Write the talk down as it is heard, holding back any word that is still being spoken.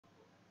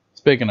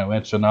Speaking of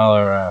which,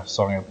 another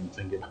song I've been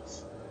thinking of.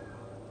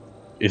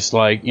 It's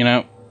like, you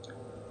know,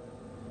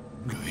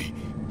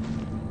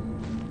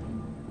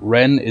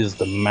 Ren is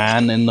the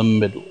man in the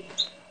middle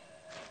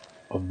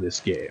of this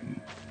game,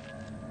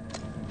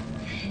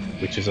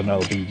 which is an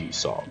LBG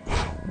song.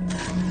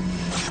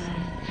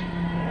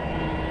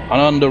 An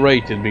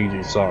underrated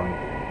BG song.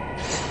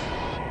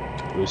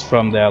 It was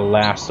from their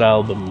last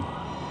album.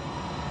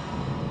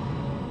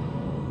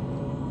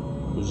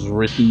 It was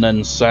written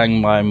and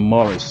sang by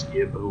Morris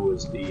Gibb, who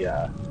was the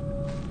I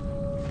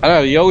don't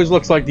know, he always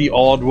looks like the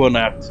odd one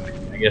out to me.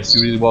 I guess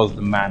he really was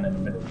the man in the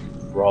middle.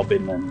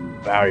 Robin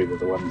and Barry were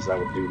the ones that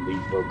would do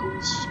lead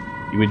vocals.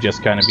 He would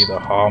just kind of be the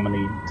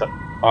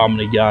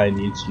harmony guy and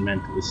the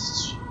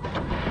instrumentalist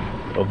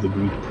of the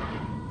group.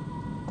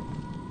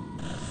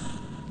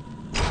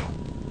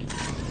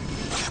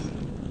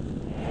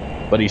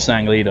 But he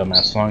sang lead on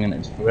that song and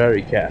it's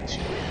very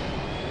catchy.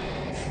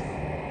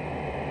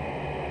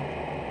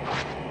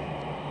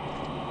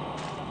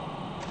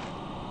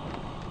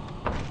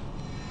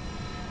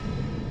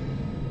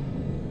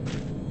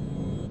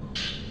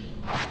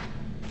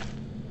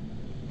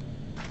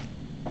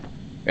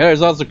 Yeah,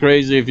 it's also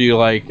crazy if you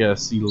like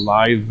see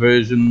live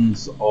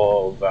versions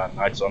of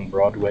Nights on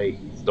Broadway.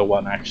 He's the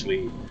one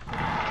actually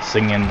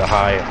singing the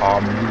high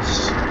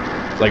harmonies.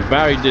 It's like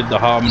Barry did the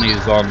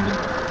harmonies on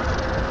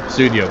the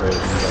studio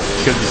version, but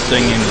because he's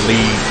singing the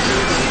lead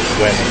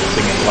when he's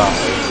singing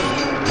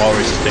live,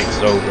 Morris takes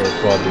over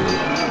for the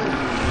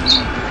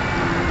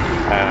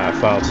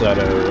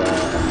falsetto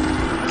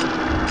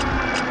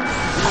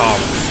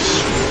harmonies.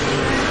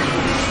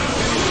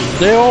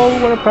 They all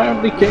were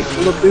apparently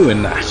capable of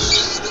doing that.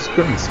 It's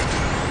crazy.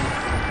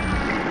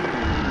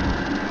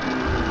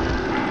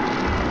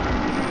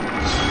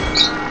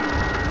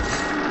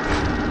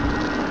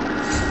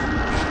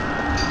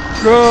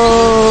 No!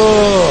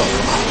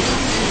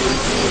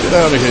 Get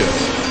out of here.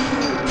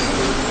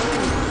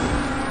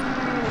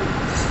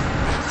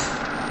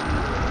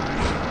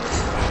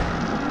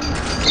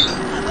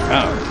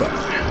 Oh, fuck.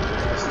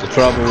 That's the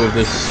trouble with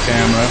this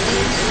camera.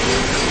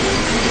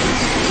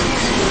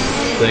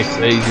 It takes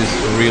ages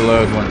to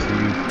reload once you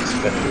use the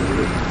special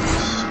abilities.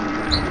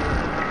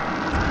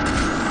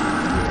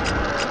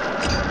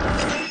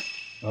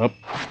 Up.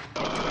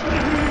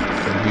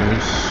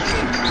 Use.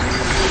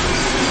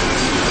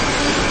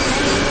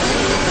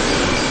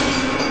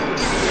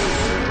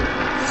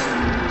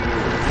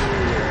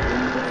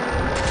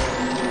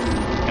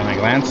 Can I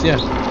glance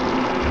yet?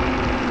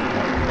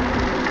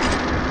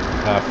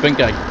 I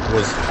think I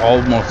was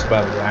almost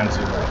about to glance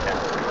you, but I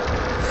can't.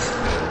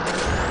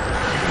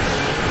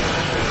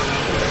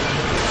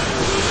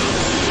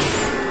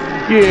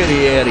 Get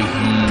out of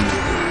here.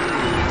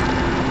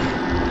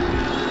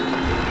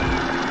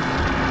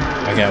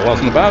 Okay, I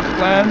wasn't about to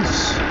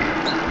glance.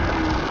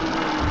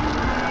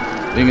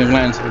 We can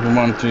glance if we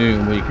want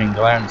to, we can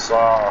glance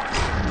off.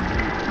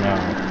 No,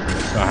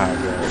 that's not how it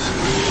goes.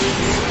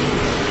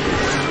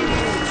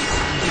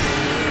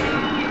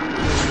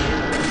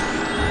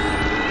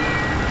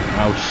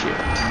 Oh shit.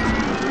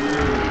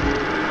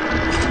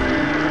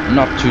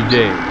 Not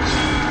today.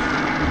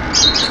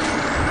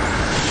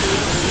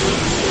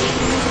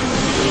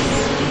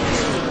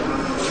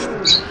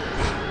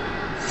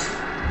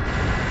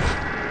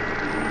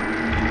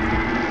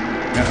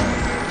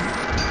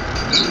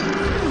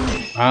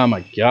 Oh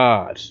my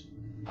god.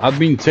 I've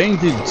been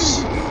tainted.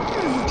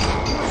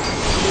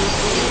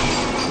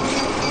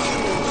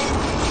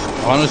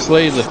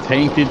 Honestly, the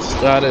tainted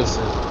status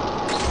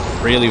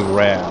is really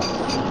rare.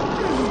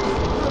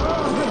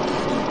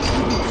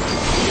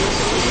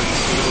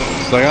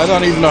 It's like I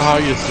don't even know how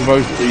you're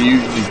supposed to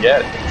usually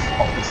get it.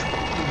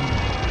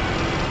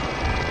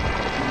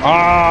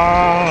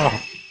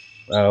 Ah!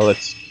 Well,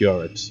 let's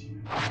cure it.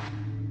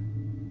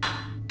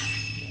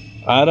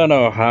 I don't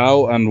know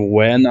how and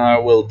when I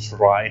will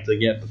try to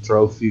get the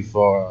trophy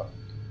for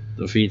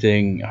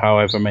defeating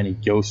however many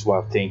ghosts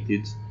while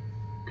tainted.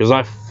 Because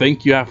I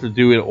think you have to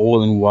do it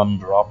all in one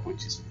drop,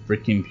 which is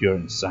freaking pure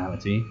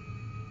insanity.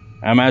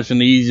 I imagine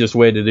the easiest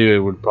way to do it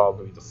would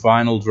probably be the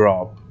final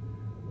drop,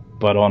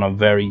 but on a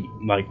very,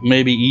 like,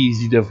 maybe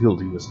easy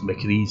difficulty just to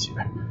make it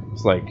easier.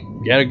 It's like,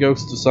 get a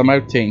ghost to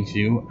somehow taint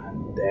you,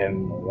 and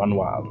then run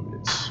wild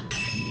with it.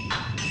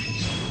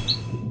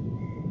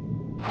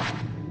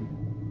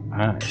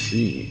 I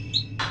see.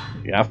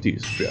 You have to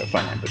use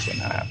Purifying Embers when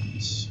that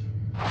happens.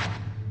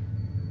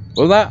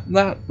 Well,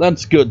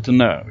 that's good to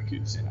know,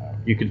 because you know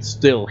you can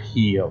still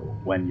heal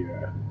when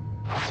you're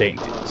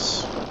tainted.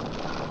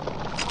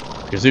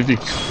 Because if you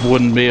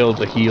wouldn't be able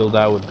to heal,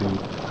 that would be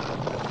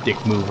a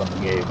dick move on the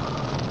game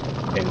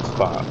in its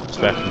part,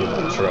 especially with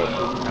the trophy,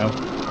 you know?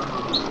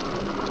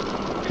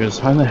 Because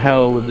how the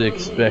hell would they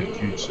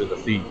expect you to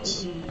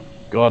defeat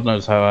God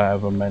knows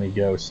however many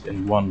ghosts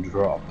in one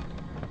drop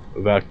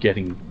without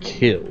getting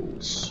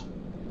kills?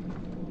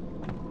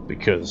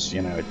 Because,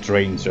 you know, it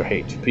drains your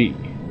HP,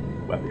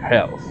 well, your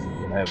health,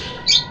 whatever.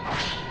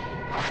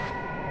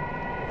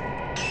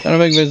 I don't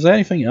think there's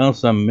anything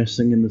else I'm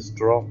missing in this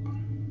drop.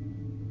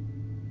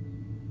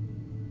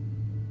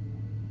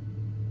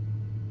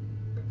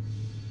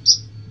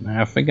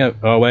 I think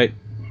oh wait,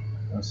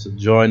 that's the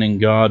joining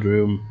guard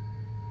room.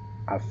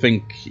 I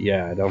think,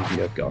 yeah, I don't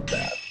think I've got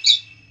that.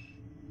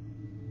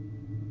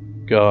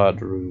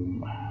 Guard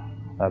room.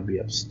 That'd be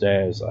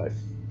upstairs, I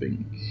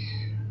think.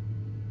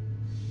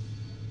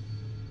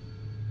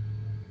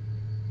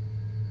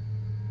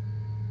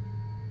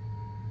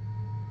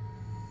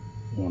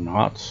 Or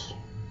not.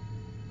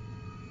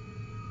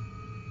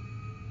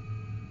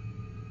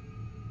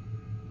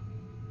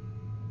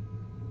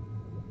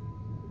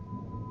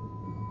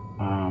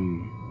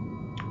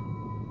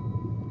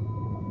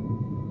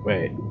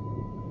 Wait.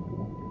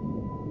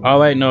 Oh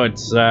wait, no,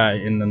 it's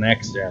in the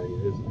next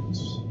area, isn't it?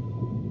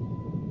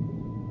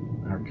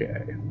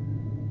 Okay.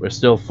 We're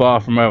still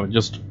far from over.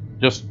 Just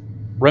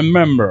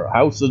remember,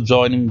 house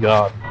adjoining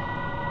guard.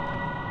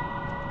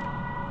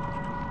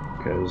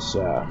 Because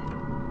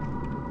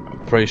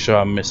I'm pretty sure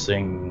I'm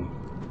missing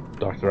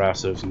Dr.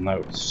 Asser's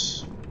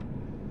notes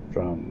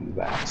from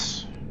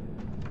that.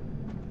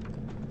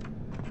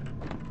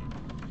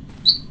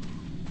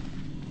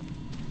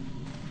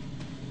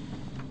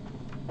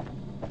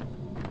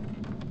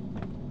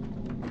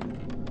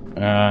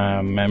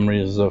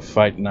 Memories of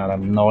fighting that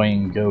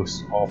annoying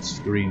ghost off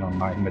screen on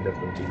Nightmare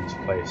Difficulty's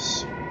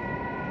place.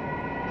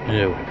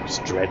 Ew, it was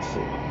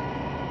dreadful.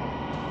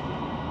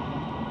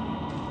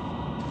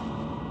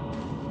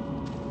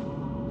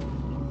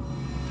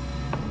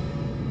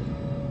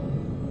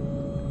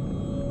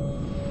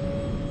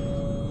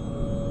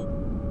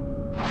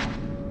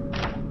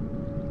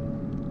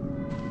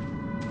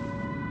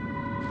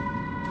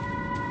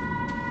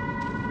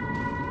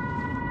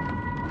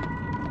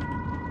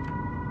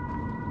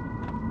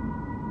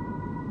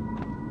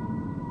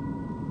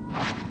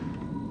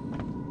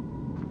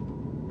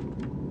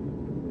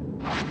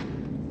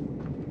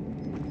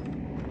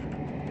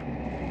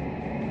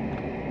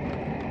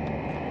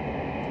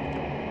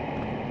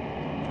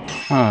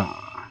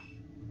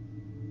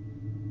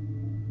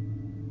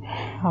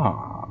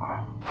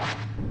 Huh.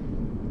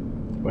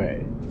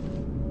 Wait.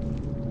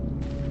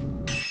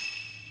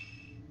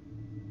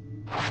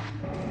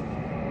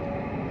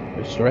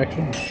 Which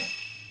direction?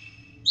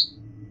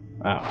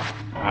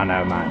 Oh,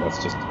 never mind.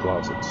 That's just the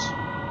closets.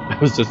 I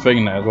was just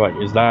thinking that. I was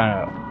like, is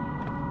that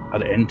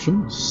an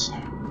entrance?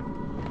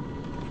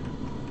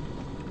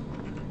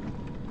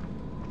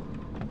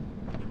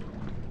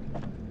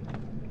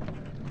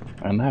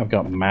 And now I've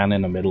got man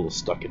in the middle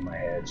stuck in my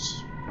head.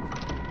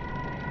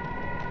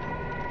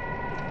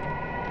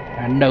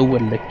 I know I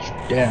let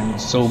you down in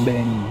so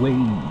many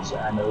ways.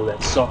 I know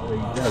that sorry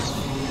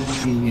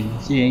doesn't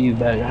mean,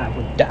 but I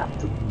would die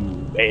for you,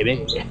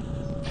 baby.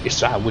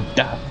 Yes, I would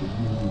die for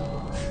you.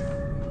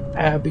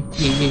 I'll be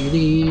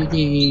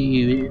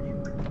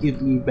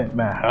give me back,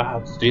 my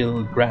heart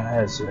still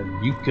cries,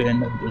 and you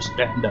can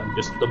understand I'm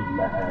just a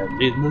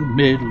man in the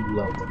middle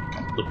of a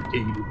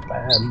complicated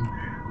plan.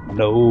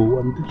 No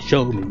one to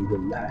show me the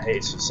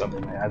light,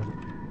 something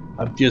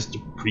I'm just a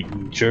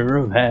creature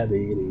of habit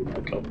in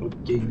a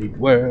complicated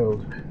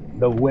world.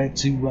 Nowhere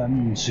to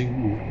run to,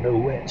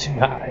 nowhere to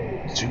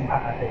hide, too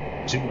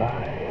high, too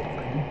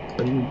high.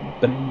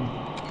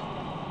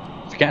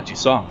 It's a catchy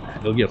song, man.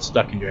 It'll get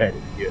stuck in your head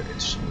if you hear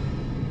it.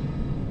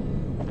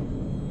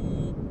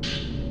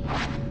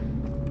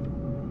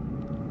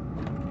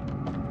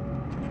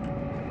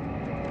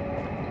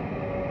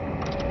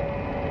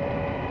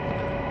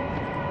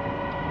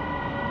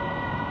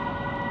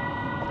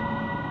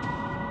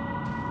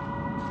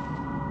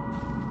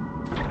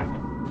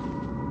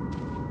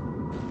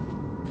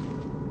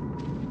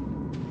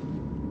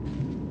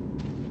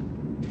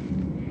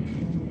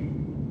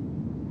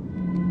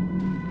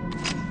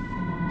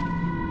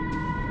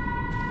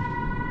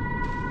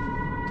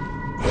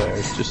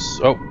 It's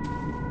just oh,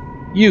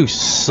 you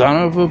son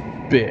of a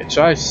bitch!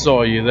 I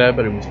saw you there,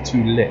 but it was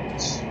too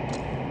late.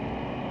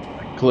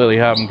 I clearly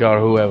haven't got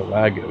whoever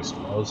that ghost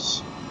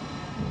was.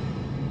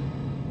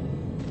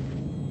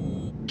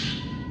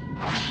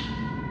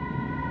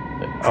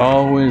 They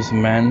always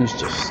manage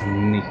to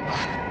sneak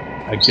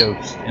a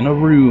ghost in a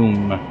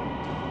room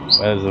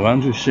where there's a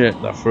bunch of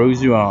shit that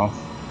throws you off,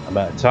 and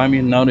by the time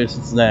you notice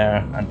it's there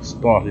and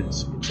spot it,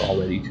 it's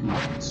already too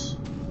late.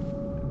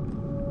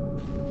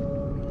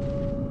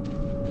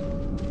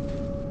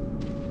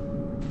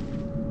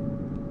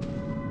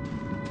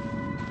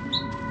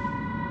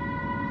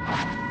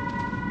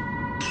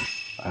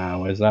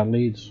 Where's that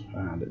lead?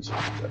 There's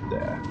up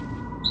there.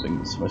 I think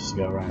it's supposed to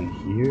go around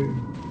here.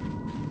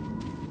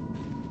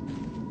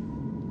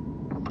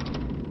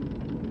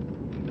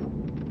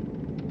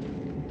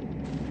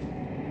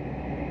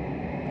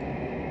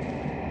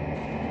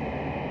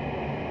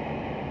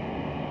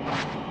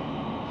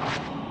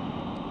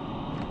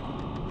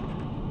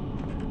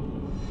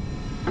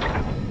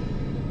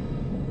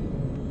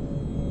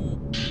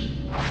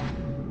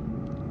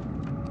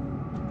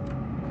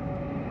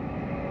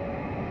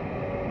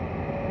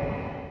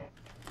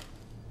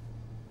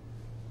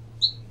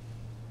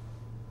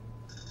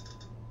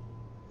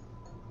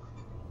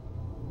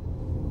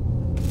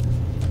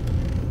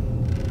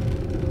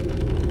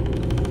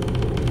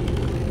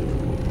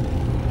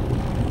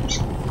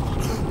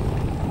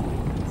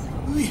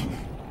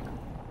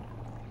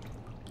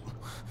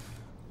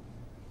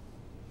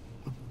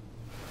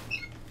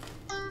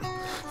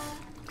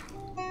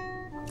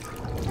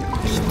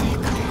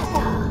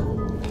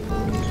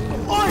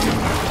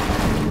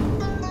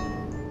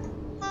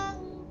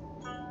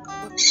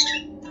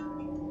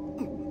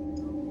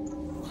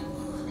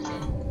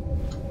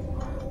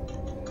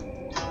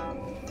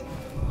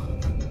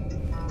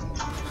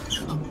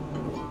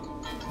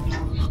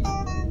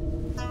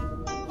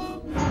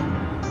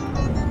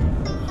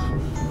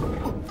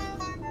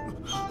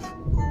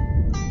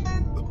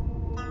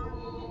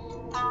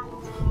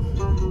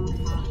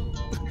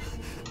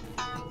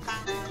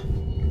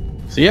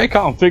 See, I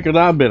can't figure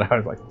that bit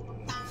out. Like,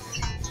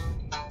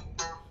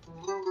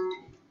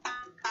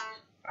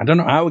 I don't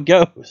know how it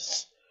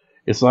goes.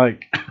 It's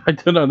like, I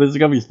don't know, this is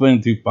gonna be split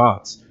in 2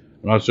 parts.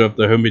 I'm not sure if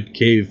the Hermit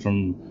Cave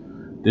from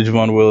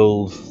Digimon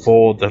World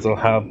 4 that I'll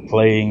have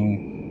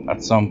playing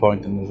at some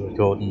point in this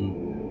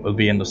recording will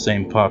be in the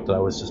same part that I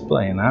was just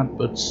playing at,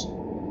 but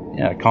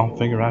yeah, I can't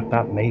figure out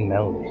that main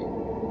melody.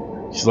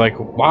 She's like,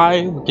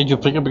 why did you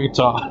pick up a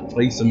guitar and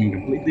play something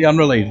completely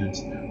unrelated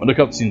when the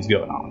cutscene's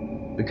going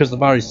on? Because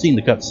I've already seen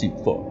the cutscene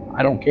before.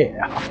 I don't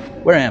care.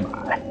 Where am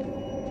I?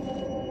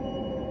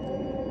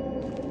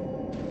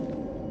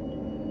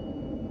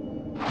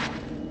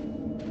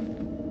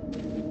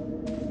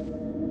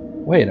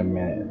 Wait a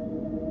minute.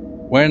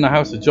 We're in the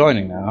House of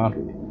Joining now, aren't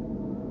we?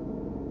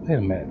 Wait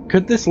a minute.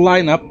 Could this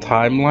line up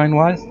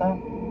timeline-wise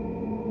then?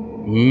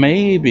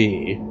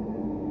 Maybe.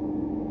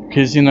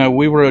 Because, you know,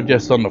 we were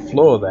just on the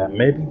floor there.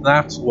 Maybe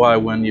that's why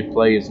when you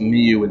play as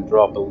Miyu in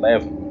Drop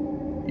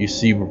 11, you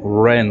see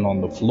Ren on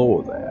the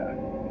floor there.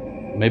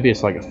 Maybe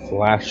it's like a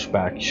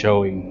flashback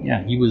showing,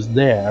 yeah, he was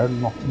there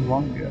not too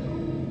long ago.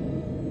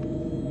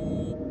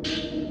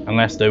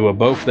 Unless they were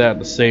both there at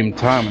the same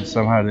time and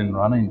somehow didn't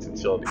run into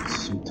each other.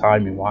 Some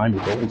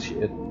timey-wimey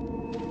bullshit.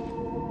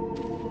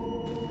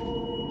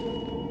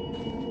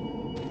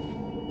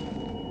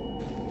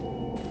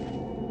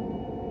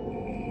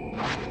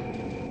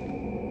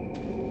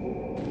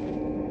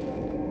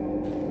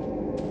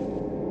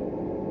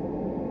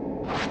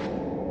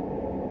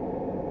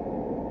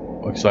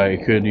 Looks like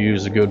it could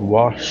use a good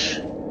wash.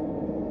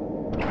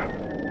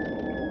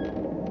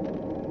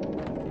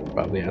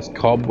 Probably has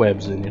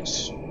cobwebs in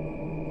it.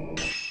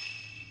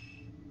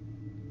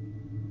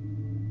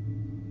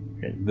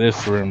 Okay,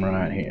 this room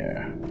right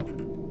here.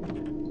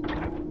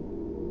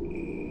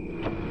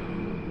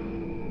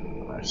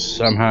 I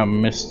somehow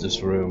missed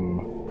this room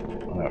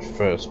when I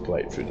first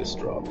played through this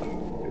drop,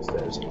 because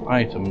there's an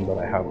item that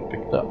I haven't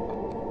picked up.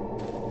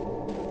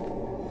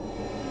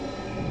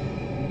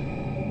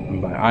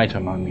 And by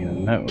item I mean a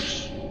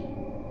note.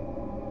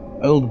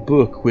 Old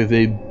book with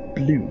a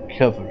blue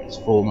cover has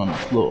fallen on the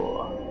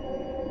floor.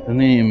 The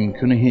name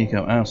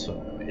Kunihiko Asa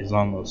is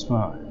on the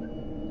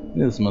spine.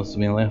 This must have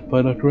been left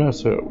by Dr.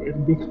 Asa.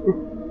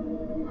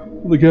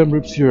 The camera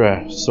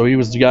obscura. So he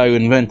was the guy who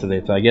invented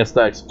it. I guess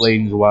that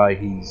explains why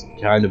he's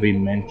kind of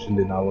been mentioned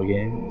in other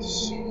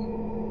games.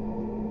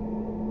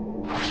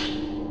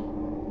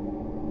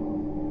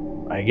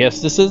 I guess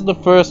this is the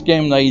first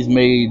game that he's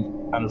made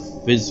a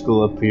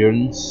physical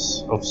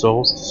appearance of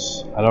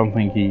sorts. I don't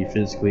think he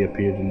physically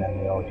appeared in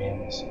any other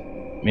games.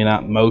 I mean,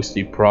 at most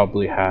he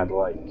probably had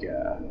like,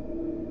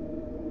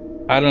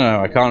 I don't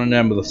know, I can't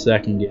remember the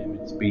second game.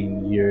 It's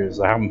been years.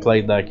 I haven't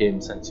played that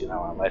game since, you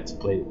know, I Let's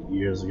Played it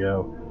years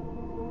ago.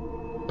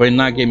 But in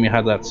that game you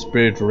had that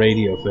spirit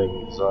radio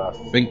thing, so I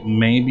think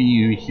maybe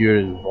you hear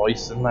his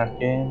voice in that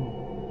game.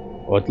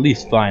 Or at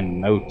least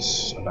find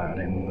notes about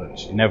him,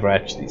 but you never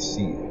actually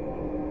see him.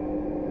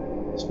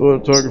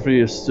 Photography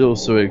is still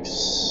so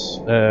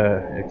expensive.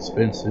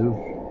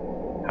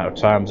 How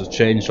times have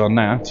changed on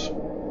that.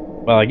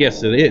 Well, I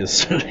guess it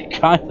is.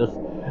 Kind of.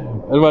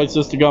 Everybody's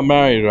just got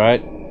married,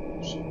 right?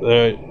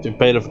 They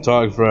paid a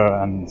photographer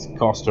and it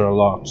cost her a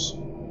lot.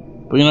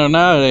 But you know,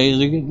 nowadays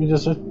you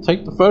just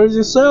take the photos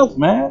yourself,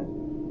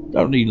 man.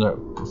 Don't need a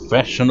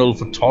professional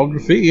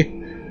photography.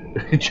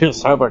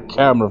 Just have a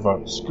camera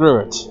phone. Screw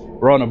it.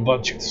 We're on a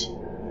budget.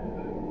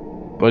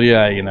 But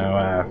yeah, you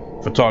know,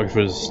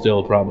 photographers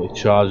still probably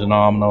charge an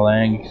arm and a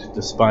leg,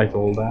 despite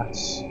all that.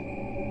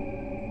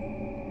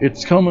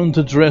 It's common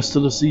to dress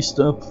the deceased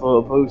up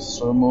for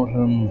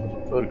post-mortem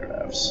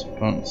photographs.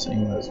 Upon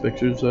seeing those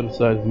pictures, I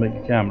decided to make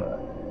a camera.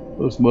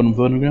 Post-mortem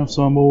photographs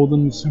are more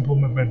than simple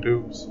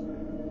mementos.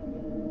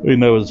 You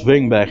know, it was a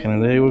thing back in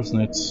the day,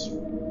 wasn't it?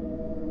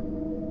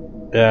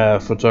 Yeah,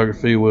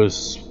 photography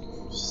was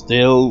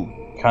still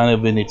kind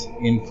of in its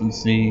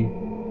infancy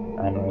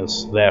and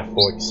was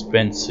therefore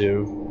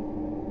expensive.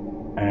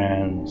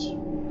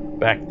 And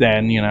back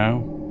then, you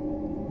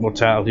know,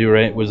 mortality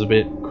rate was a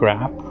bit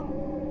crap.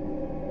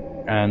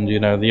 And, you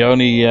know, the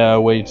only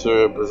way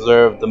to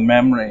preserve the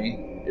memory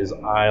is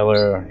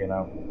either, you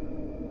know,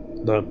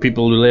 the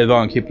people who live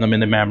on keeping them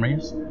in their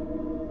memories,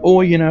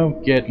 or, you know,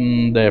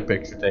 getting their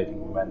picture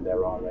taken when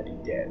they're already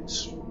dead,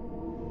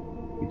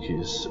 which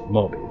is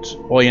morbid.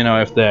 Or, you know,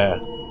 if they're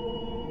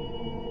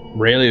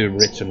really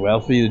rich and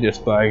wealthy, they're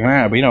just like,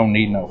 ah, we don't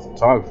need no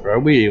photographer,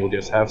 we'll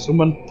just have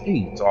someone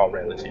paint our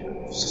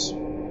relatives,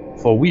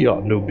 for we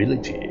are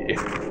nobility.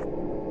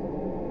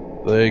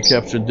 They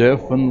capture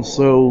death and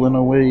soul in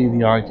a way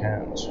the eye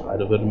can't. I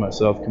devoted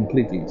myself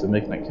completely to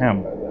making a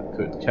camera that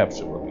could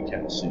capture what we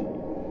can't see.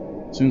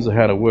 As soon as I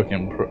had a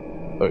working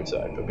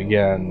prototype, I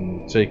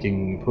began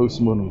taking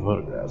post-mortem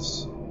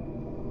photographs.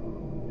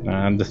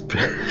 And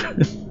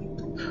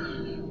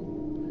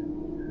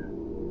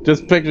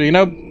just picture, you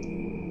know,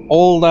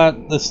 all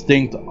that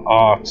distinct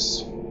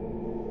arts,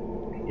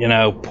 you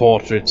know,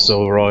 portraits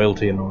of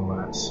royalty and all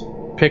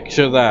that.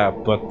 Picture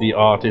that, but the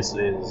artist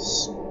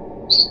is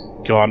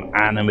gone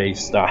anime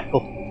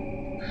style.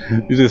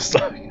 You just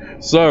like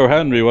So,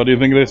 Henry, what do you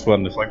think of this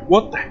one? It's like,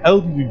 what the hell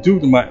did you do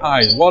to my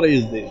eyes? What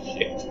is this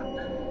shit?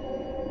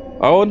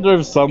 I wonder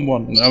if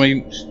someone, I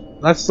mean,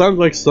 that sounds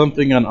like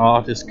something an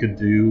artist could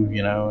do,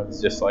 you know?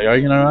 It's just like, oh,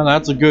 you know,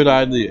 that's a good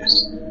idea.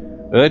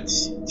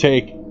 Let's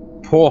take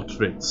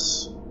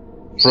portraits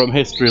from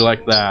history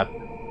like that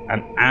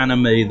and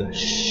animate the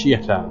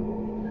shit out of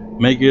it.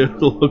 Make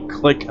it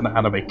look like an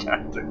anime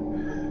character.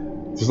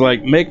 Just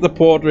like, make the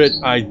portrait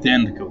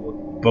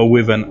identical, but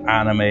with an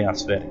anime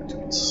aesthetic to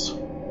it.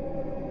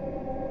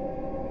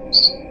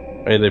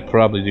 Hey, they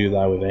probably do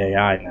that with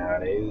AI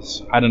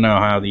nowadays. I don't know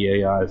how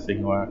the AI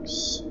thing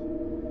works.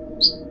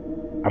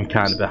 I'm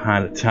kind of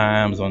behind the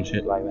times on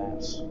shit like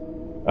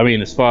that. I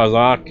mean, as far as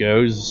art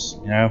goes,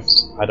 you know,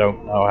 I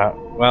don't know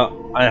how.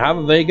 Well, I have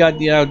a vague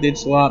idea how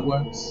digital art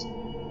works.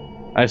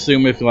 I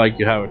assume if like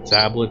you have a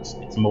tablet,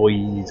 it's more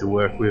easy to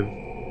work with,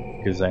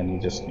 because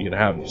then you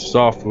have your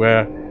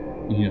software.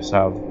 You just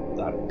have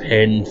that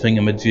pen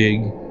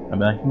thingamajig. I'm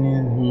like,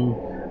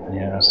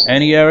 yeah.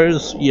 Any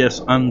errors?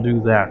 Yes,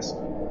 undo that.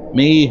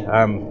 Me,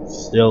 I'm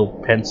still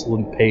pencil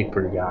and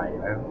paper guy, you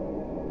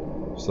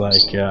know? It's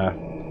like,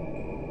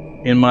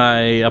 in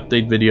my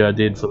update video I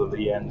did for the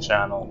VN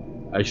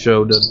channel, I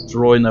showed a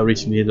drawing I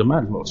recently did. I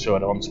might as well show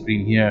it on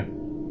screen here.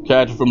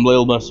 Character from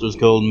Lil Buster is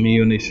called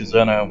Miyu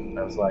Nishizuno.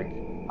 I was like,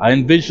 I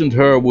envisioned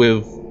her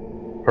with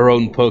her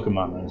own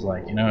Pokemon. I was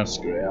like, you know,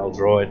 screw it, I'll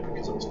draw it,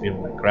 because I was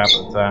feeling like crap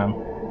at the time,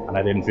 and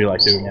I didn't feel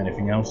like doing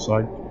anything else, so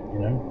I, you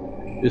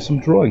know, did some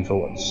drawing for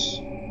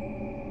once.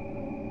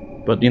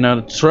 But, you know,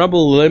 the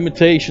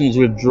limitations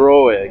with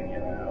drawing, you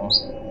know,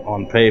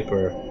 on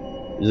paper,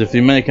 is if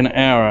you make an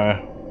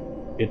error,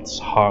 it's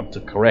hard to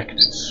correct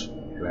it,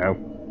 you know.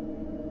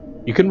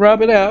 You can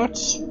rub it out,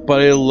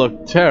 but it'll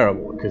look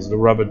terrible, because the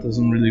rubber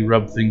doesn't really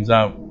rub things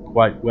out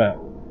quite well.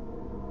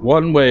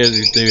 One way of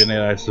doing it,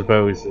 I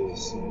suppose,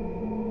 is,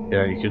 you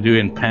know, you could do it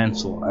in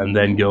pencil, and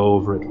then go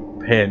over it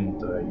with pen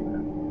to, you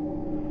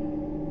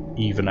know,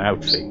 even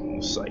out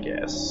things, I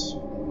guess.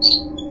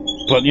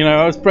 But, you know,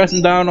 I was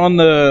pressing down on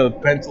the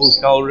pencils,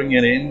 coloring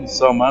it in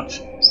so much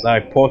that I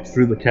poked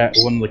through the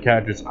one of the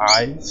character's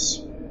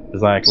eyes.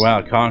 It's like, well,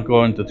 I can't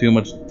go into too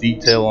much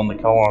detail on the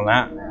color on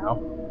that now.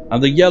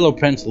 And the yellow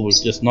pencil was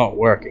just not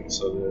working,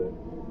 so the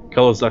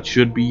colors that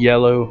should be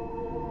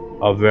yellow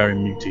are very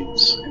muted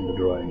in the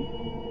drawing,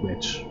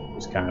 which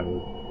was kind of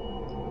a...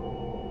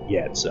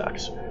 yeah, it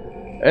sucks.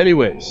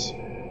 Anyways,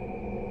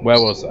 where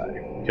was I?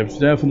 Capture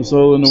death in the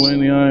soul and away in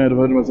the eye. I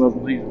devoted myself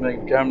completely to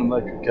making the camera and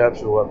electric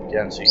capture what I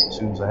began seeing. As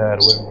soon as I had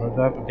a way of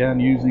prototype, I began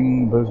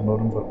using post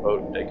modem for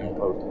taking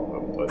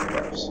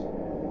photographs.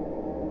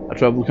 I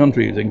traveled the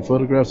country taking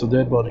photographs of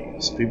dead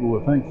bodies. People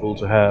were thankful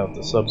to have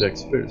the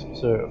subject's spirits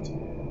preserved.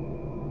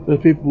 The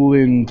people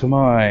in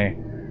Tamai,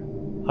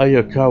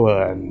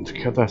 Hayakawa, and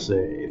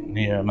Katase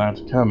near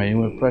Mount Kame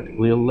were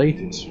practically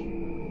elated.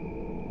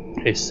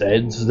 They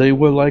said they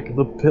were like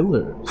the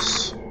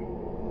pillars.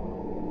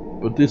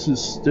 But this is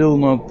still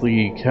not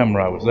the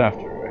camera I was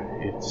after.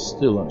 It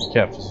still only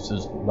captures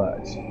visible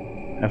light.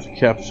 I have to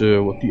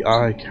capture what the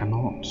eye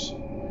cannot.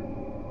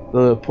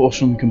 The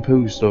portion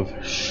composed of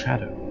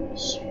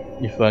shadows.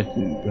 If I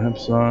do,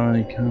 perhaps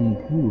I can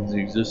prove the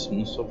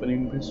existence of an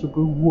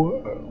invisible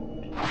world.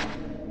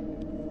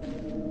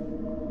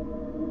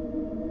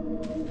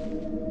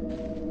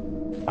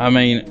 I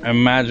mean,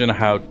 imagine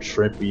how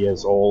trippy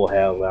as all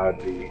hell that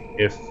would be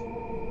if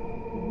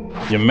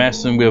you're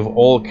messing with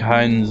all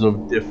kinds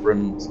of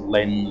different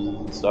lenses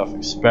and stuff,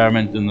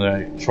 experimenting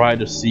there, try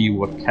to see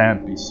what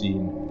can't be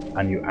seen,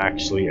 and you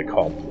actually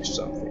accomplish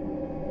something.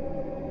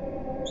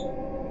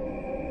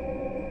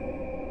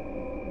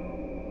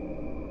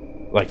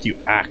 Like, you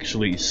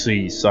actually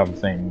see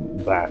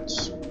something that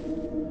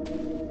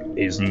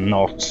is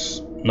not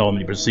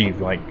normally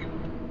perceived, like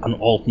an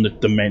alternate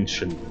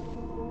dimension.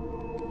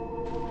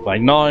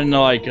 Like, not in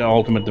like an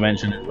ultimate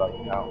dimension, is like,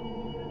 you know,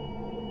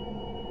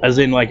 as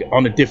in like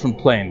on a different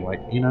plane, like,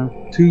 you know,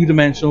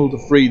 2-dimensional to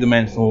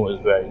 3-dimensional is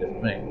very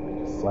different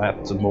thing. Like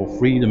flat to more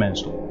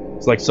 3-dimensional.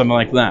 It's like something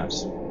like that.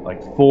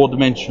 Like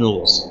 4-dimensional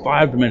or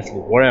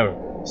 5-dimensional, whatever.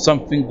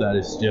 Something that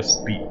is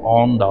just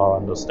beyond our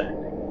understanding.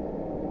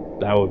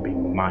 That would be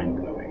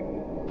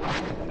mind-blowing.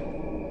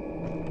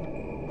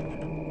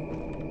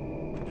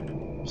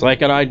 It's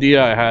like an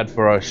idea I had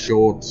for a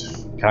short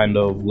kind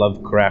of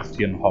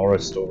Lovecraftian horror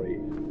story.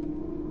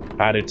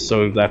 I had it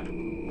so that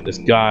this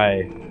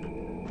guy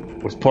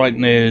was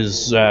pointing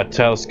his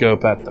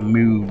telescope at the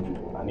moon,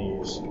 and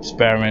he's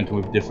experimenting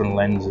with different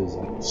lenses,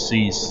 and he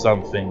sees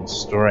something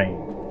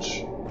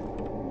strange.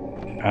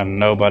 And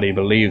nobody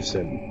believes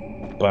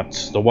him.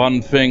 But the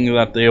one thing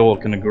that they all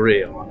can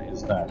agree on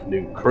is that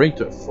new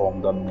crater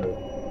formed on the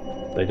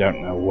moon. They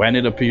don't know when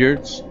it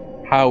appeared,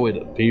 how it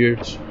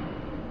appeared,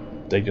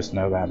 they just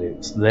know that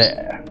it's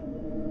there.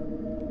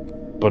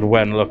 But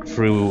when looked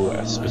through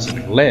a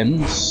specific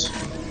lens,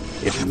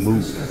 it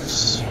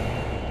moves,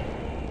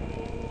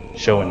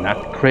 showing that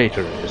the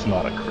crater is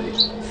not a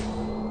crater.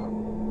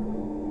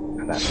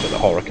 And that's where the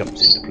horror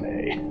comes into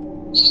play.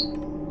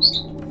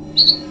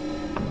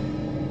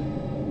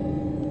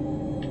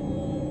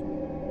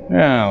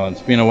 Well,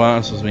 it's been a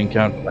while since we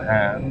encountered the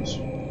hands.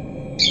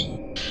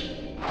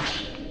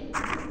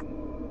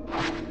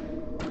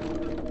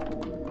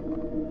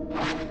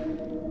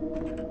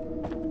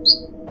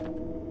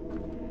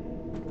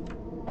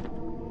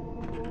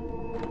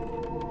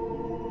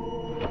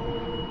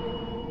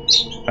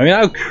 I mean,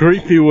 how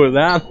creepy would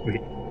that be?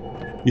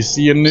 You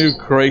see a new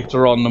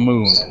crater on the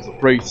moon. It's a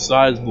pretty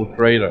sizable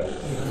crater.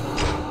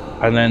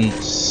 And then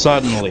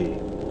suddenly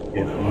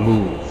it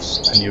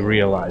moves and you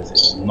realize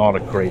it's not a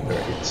crater,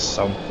 it's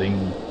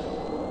something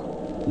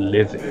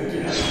living.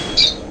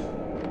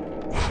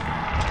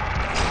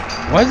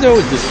 Why is there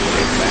always this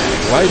big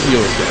man? Why is he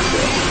always that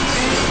way?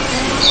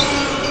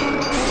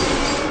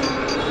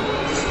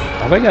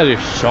 I think I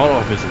just shot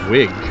off his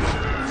wig.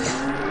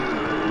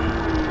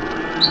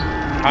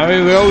 I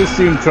mean, we always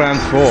see him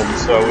transform,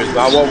 so is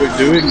that what we're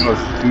doing, or is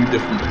it two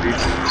different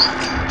people?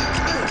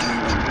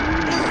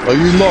 Oh,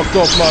 you knocked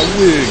off my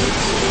wig!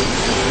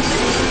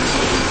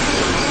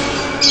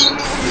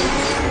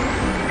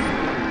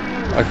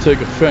 I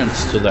take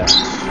offense to that.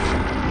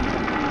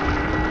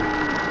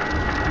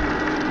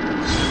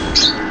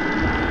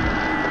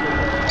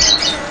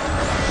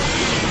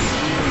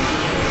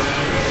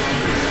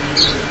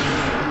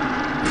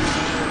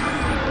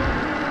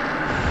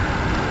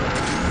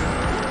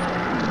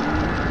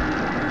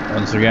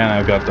 Once again,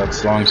 I've got that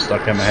song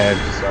stuck in my head,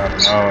 so I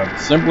don't know.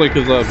 It's simply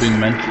because I've been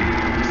mentioning it.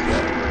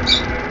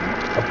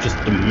 I'm just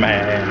a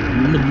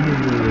man in the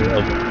middle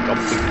of a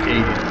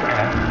complicated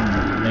town.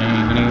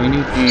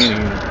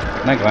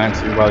 Can I glance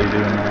at you while you're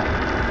doing that?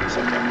 It's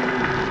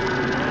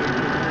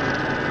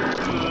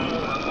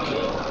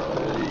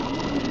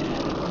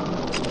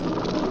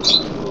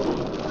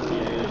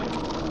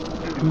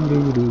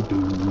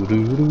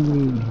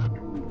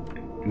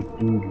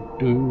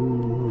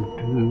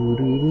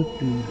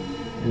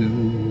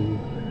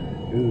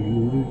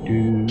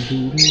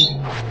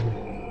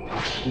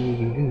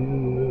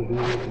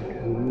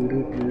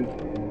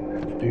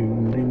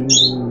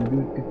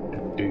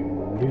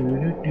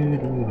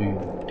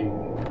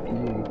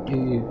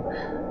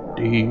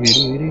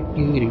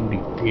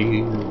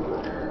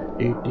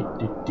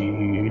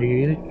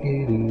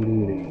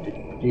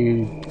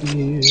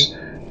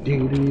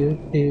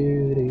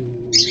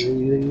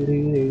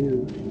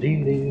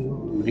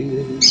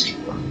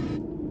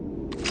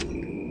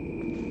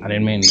I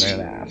didn't mean to say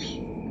that.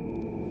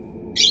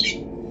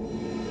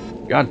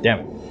 God damn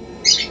it.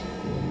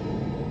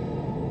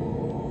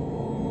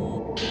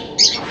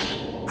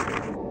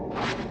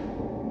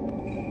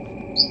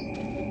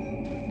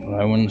 Well,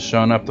 I wouldn't have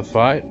shown up to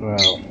fight?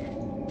 Well,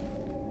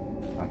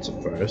 that's a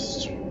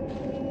first.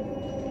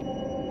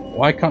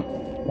 Why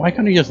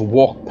can't you just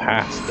walk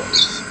past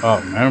us? Oh,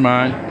 never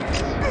mind.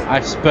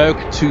 I spoke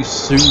too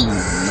soon.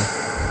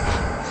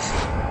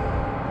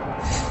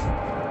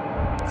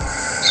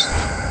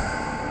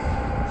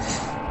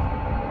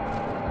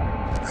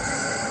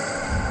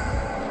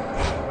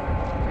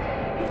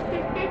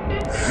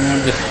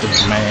 I'm just a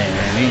man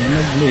in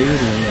the middle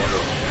of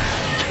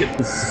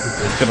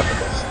it's gonna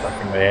have stuck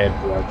in my head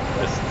for like the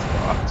rest of the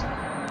spot.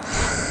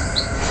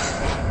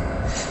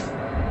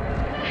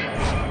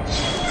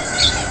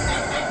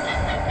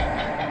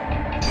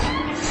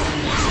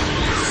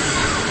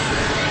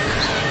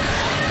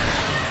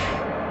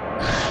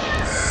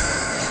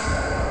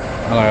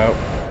 Hello.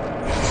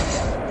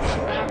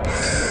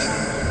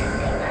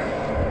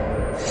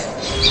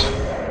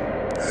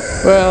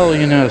 Well,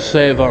 you know, to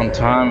save on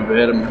time, I've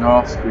had him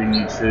off screen,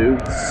 you two.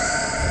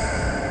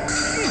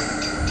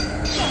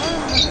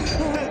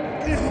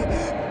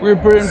 We're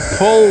being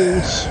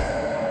pulled.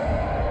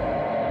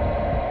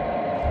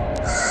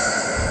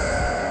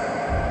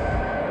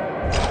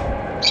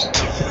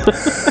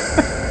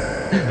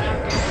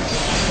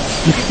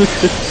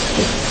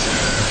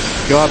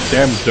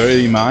 Goddamn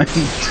dirty mind.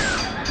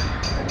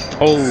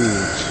 Told.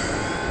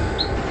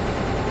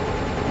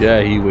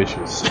 Yeah, he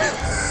wishes.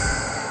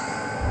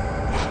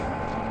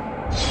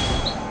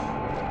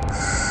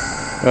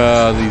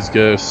 These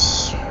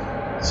ghosts.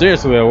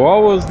 Seriously,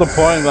 what was the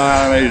point of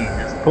that animation? It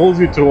just pulls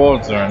you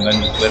towards her and then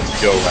just lets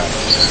you go around.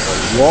 So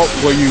what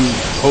were you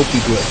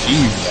hoping to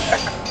achieve there?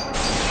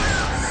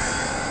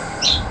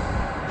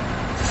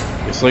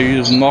 It's like you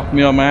just knocked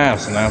me on my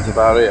ass and that's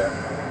about it.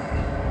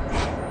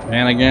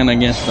 And again, I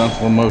guess that's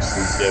what most of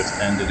these ghosts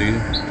tend to do.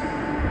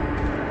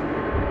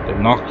 They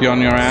knock you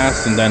on your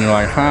ass and then you're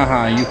like,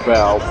 haha, you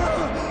fell.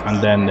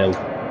 And then they'll,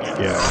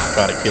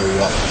 try to kill you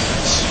up.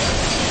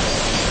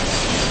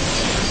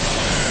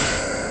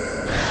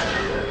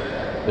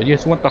 They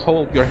just want to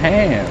hold your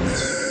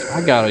hands.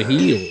 I gotta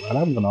heal, and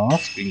I'm gonna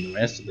off-screen the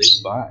rest of these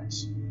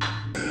fights.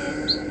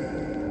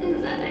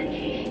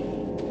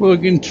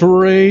 Fucking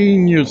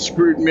terrain, you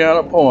screwed me out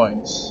of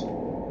points.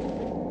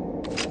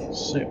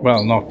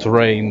 Well, not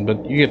terrain,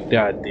 but you get the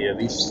idea.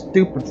 These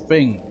stupid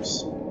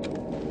things.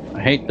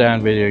 I hate that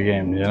in video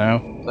games, you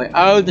know? Like,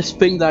 oh, this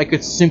thing that I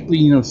could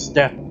simply,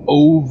 step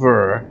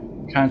over.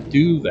 Can't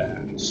do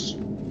that.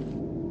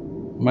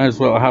 Might as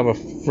well have a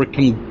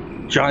freaking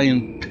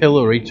giant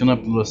pillar reaching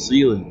up to the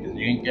ceiling, because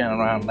you ain't getting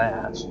around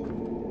that.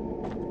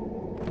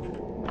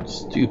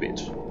 Stupid.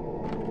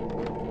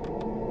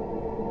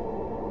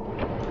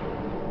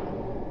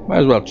 Might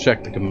as well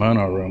check the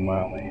kimono room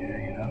while we're here,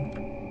 you know?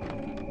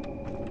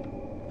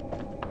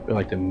 I feel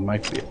like there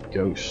might be a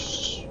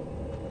ghost.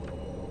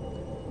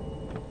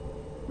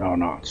 No,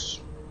 not.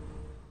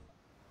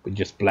 We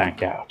just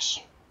blank out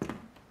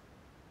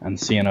and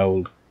see an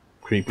old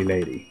creepy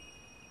lady.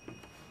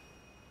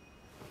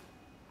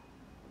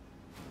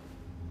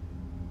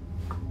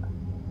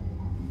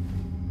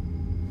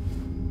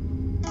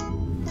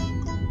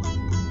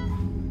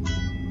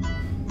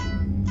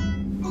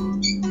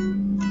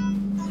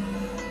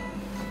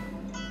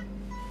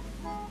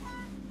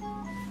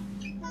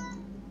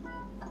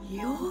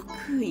よ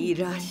くい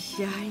らっ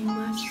しゃい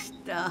まし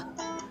た。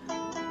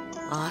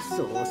麻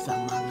生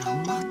様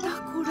がま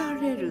た来ら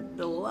れる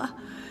とは、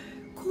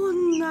こ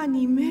んな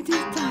にめで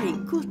たい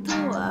こと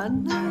は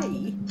な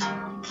い。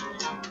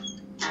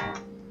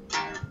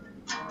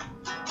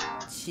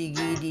ち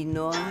ぎり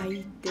の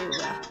相手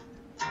は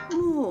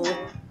もう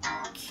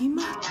決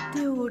まっ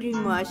ており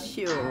ま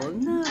しょう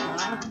な。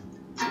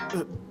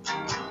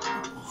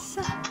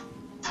さあ、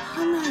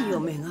花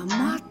嫁が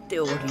待って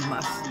おり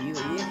ますゆえ、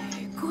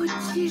こ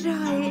ちら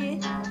へ。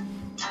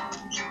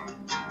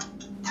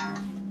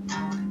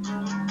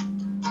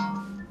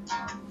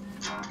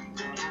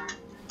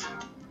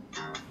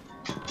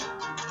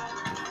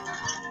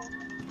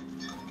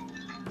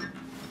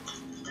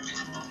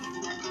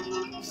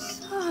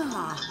さ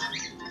あ。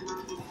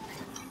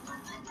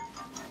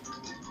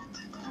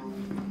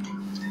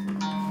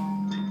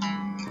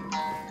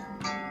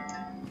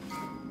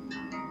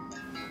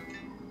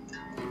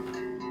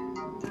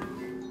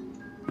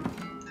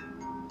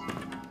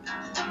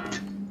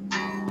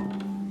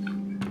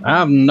I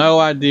have no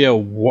idea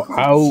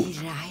how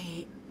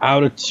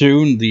out of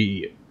tune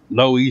the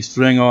low E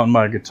string on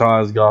my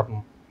guitar has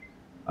gotten.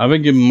 I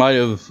think it might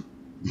have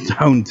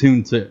down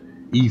tuned to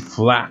E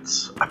flat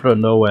out of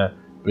nowhere,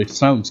 but it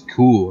sounds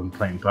cool when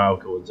playing power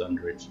chords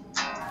under it.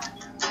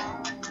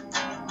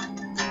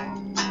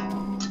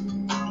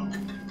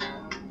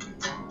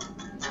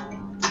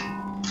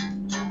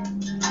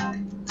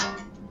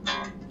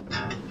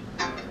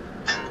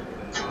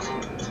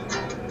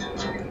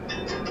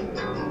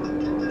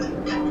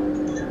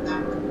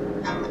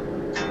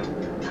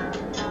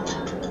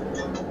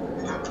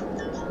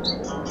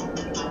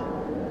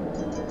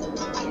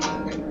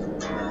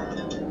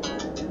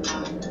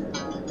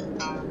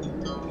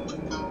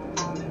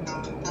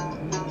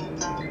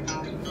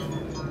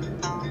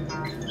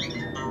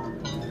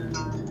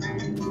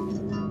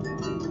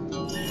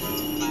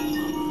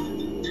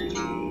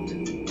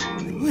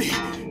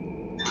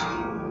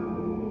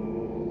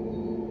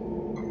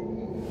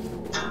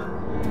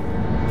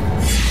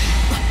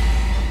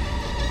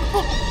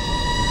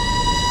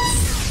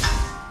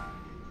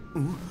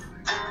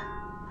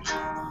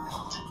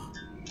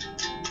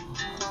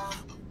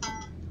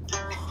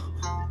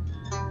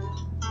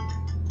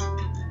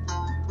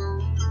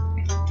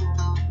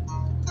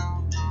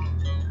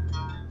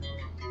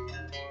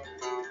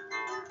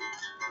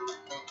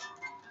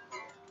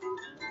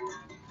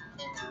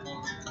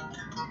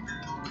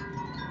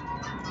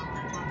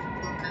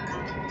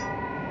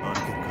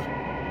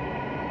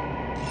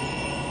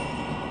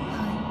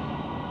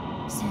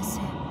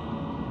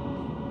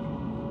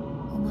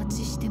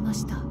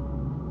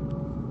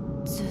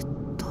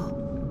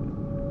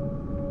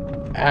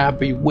 I've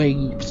been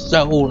waiting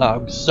so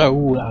long,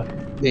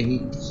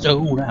 waiting so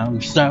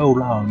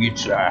long.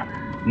 It's a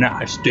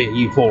nice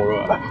day for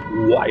a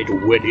white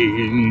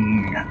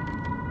wedding.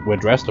 We're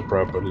dressed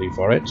appropriately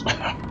for it.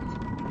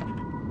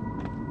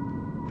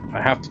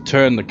 I have to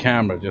turn the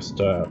camera just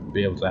to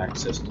be able to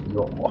access the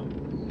door.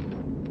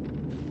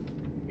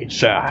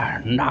 It's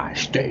a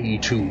nice day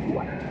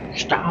to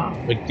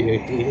start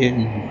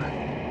again.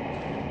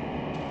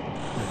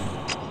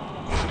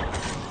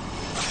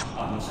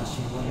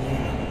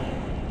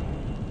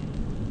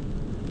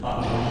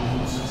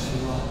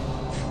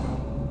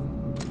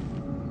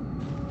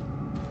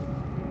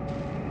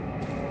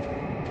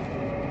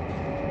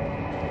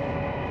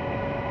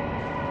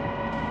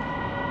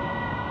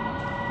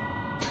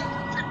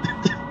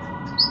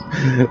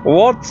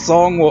 What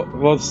song,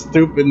 what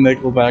stupid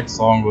Nickelback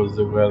song was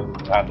it where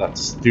had that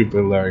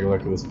stupid lyric?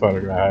 Look at this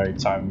photograph every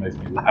time, it makes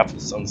me laugh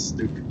at some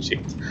stupid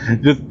shit.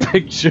 Just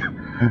picture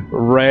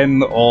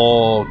Ren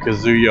or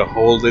Kazuya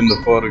holding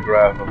the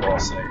photograph of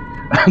Ose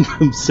and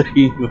them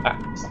saying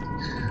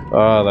that.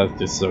 Oh, that's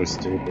just so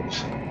stupid.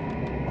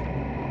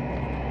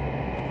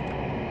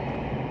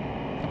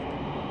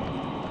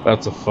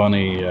 That's a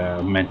funny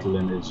mental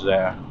image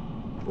there.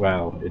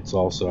 Well, it's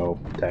also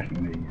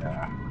technically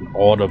an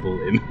audible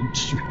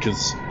image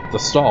because it's a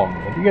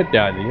song, but you get the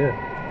idea.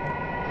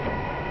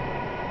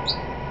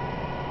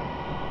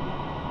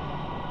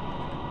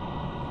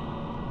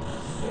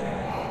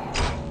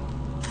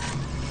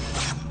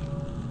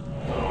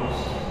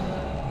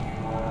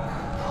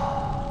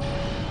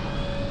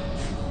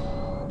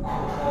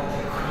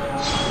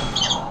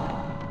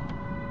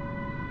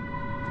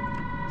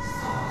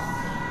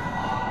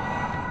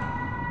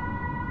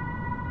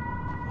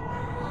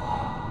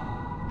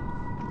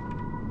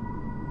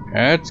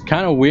 It's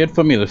kind of weird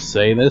for me to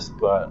say this,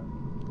 but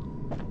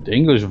the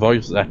English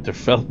voice actor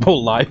felt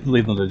more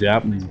lively than the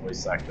Japanese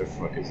voice actor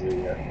for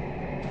Kazuya.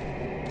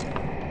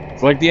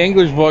 It's like the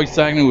English voice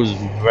acting was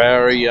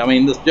very... I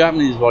mean, the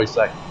Japanese voice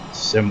acting is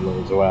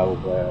similar as well,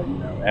 where, you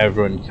know,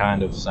 everyone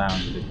kind of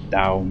sounds a bit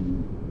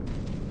down.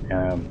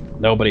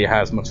 Nobody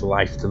has much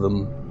life to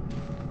them.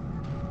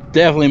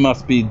 Definitely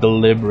must be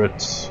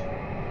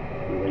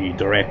deliberately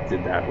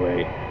directed that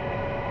way.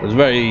 It's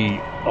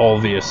very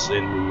obvious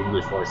in the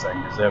English voice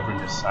acting because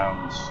everyone just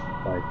sounds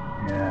like,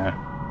 yeah.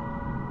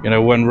 You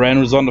know, when Ren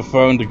was on the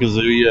phone to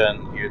Kazuya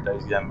and here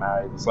he's getting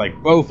married, it's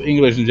like both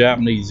English and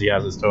Japanese he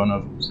has this tone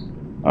of,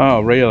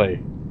 oh,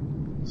 really?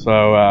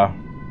 So,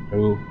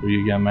 who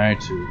you getting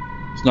married to?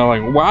 It's not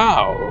like,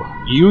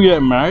 wow, you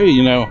get married,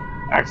 you know,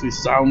 actually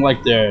sound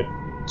like they're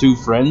two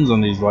friends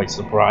and he's like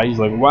surprised,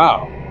 like,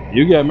 wow,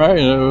 you get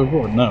married?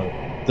 No,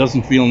 it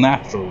doesn't feel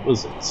natural,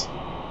 does it?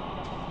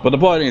 But the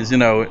point is, you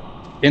know,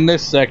 in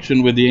this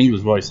section with the English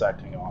voice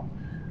acting on,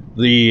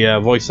 the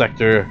voice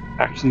actor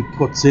actually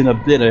puts in a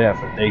bit of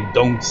effort. They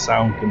don't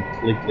sound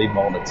completely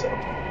monotone.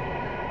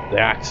 They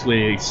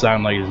actually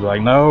sound like he's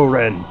like, no,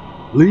 Ren,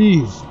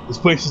 leave. This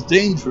place is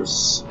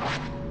dangerous.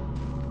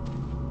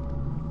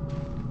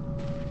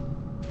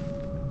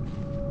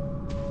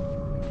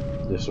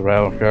 This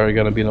rail ferry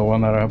gonna be the one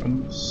that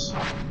opens?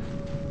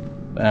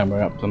 Damn,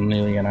 we're up to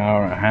nearly an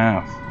hour and a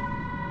half.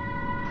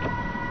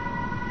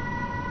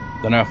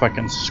 Don't know if I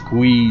can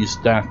squeeze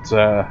that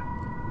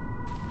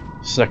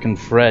second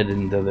thread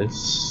into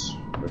this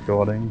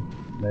recording.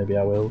 Maybe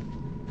I will.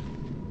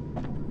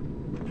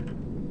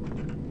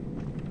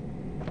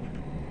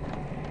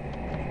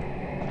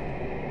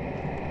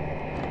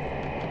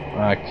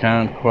 I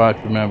can't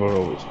quite remember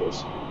what we're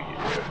supposed to do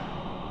here.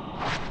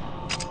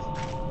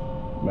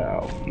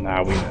 Well,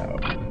 now we know.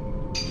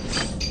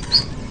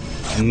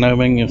 And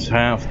knowing is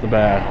half the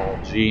battle.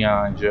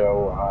 G.I.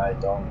 Joe, I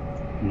don't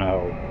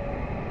know.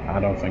 I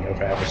don't think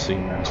I've ever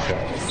seen that show.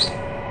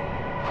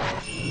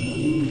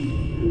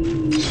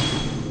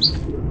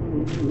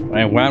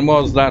 I mean, when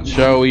was that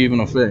show even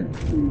a thing?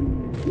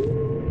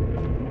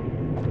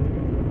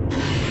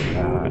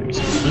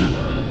 Excuse me?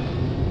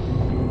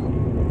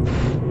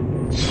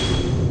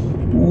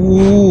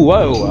 Ooh,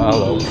 whoa,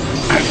 hello. You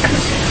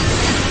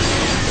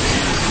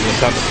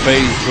just have to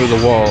phase through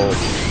the wall.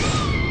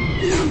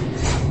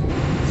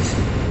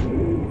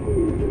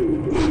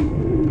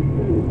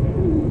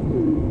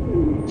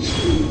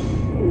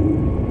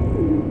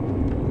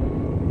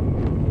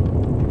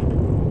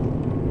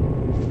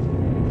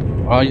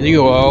 Oh,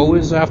 you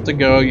always have to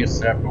go your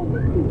separate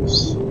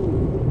ways.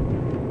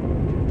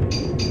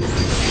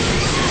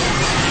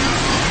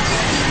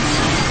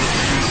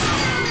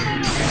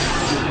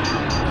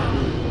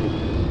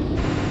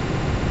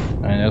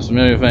 And there's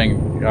another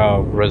thing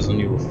of Resident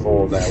Evil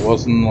 4 that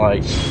wasn't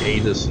like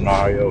a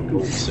scenario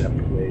go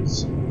separate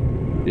ways.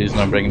 The reason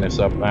I'm bringing this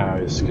up now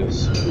is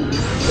because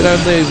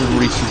they've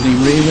recently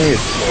remade the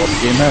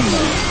 4th game, haven't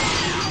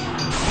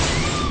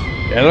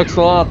they? It looks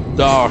a lot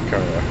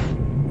darker.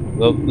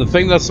 The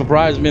thing that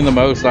surprised me the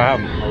most, I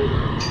haven't played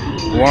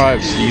it. What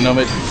I've seen of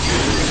it,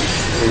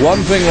 the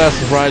one thing that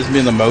surprised me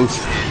the most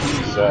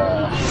is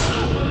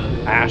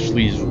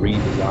Ashley's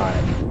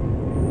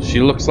redesign.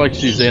 She looks like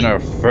she's in her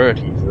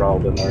 30s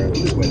rather than her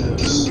early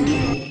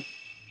 20s.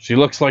 She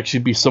looks like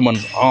she'd be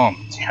someone's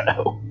aunt, you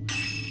know.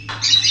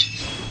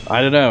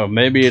 I don't know,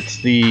 maybe it's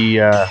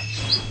the, I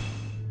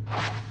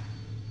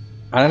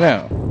don't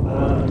know.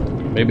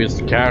 Maybe it's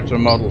the character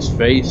model's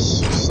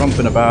face.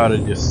 Something about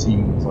it just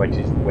seems like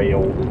she's way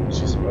older than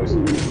she's supposed to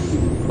be.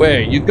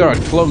 Wait, you've got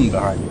a clone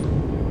behind you.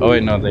 Oh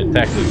wait, no, they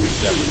technically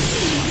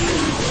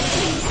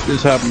separate.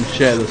 This happen to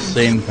share the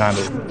same kind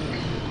of look.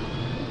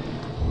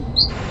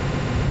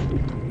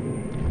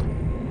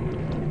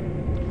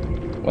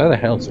 Where the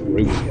hell's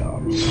Ruby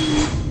gone?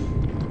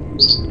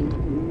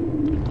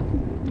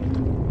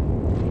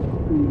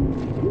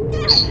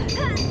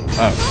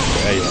 Oh,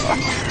 there you are.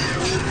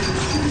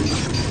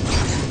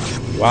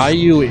 Why are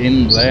you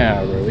in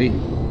there, Rui?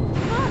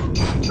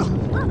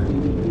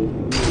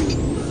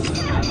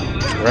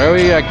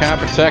 Rui, I can't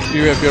protect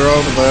you if you're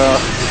over there.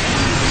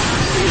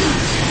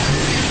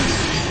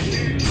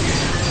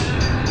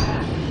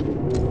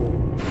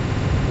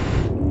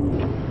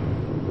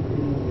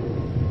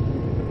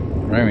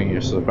 Rui,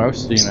 you're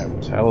supposed to, you know,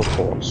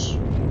 teleport.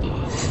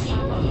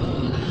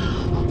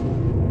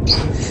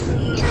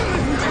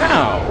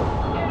 Ow!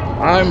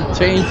 I'm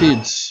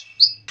tainted.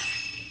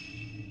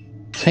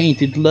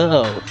 Tainted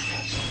love.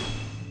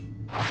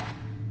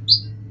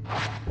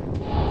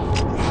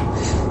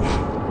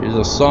 It's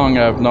a song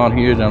I've not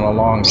heard in a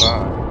long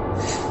time.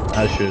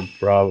 I should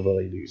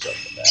probably do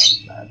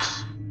something about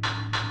that.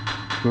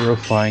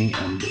 Purifying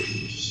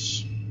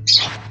embers.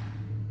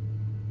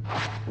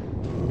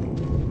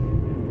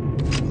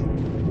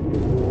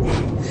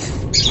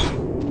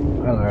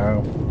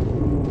 Hello.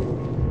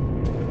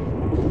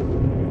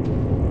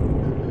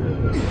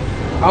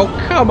 Oh,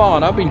 come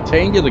on, I've been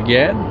tainted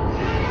again.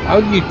 How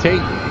do you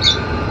take it?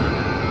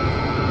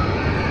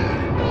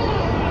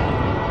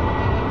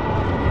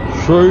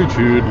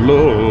 Fated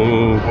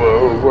love.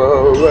 Whoa,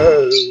 whoa,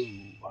 whoa.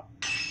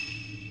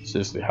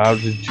 Seriously, how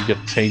did you get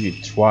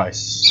tainted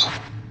twice?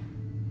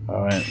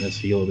 Alright, let's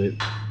heal a bit.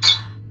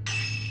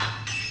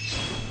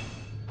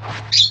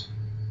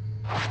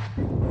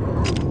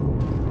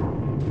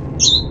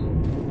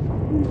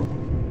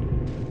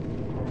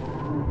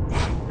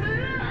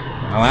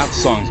 Now that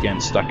song's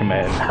getting stuck in my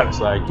head. I was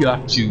like,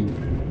 got to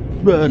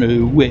run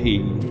away,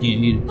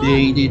 get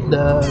tainted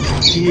love,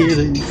 get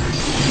it,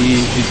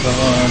 if it's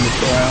on the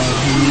ground.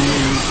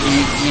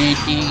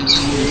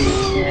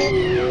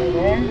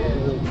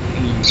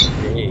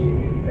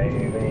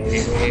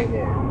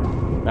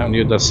 I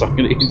knew that song,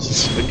 it's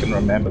just I can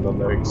remember the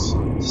lyrics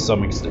to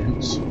some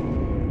extent.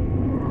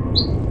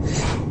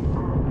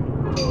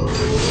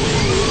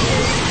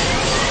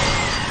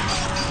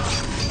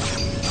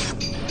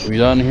 Are we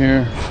done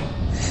here?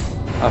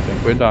 I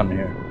think we're done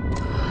here.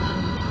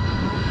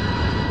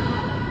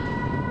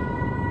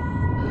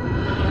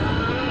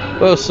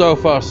 Well, so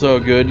far so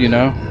good, you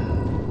know,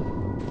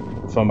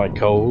 for my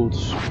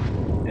colds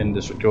in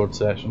this record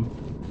session.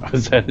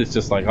 It's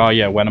just like, oh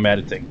yeah, when I'm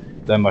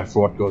editing, then my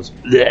throat goes,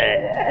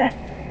 bleh.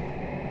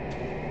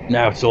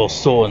 Now it's all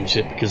sore and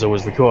shit because I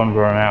was recording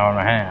for an hour and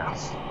a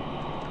half.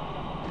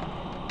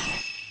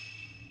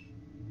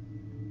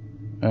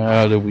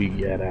 How do we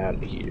get out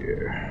of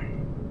here?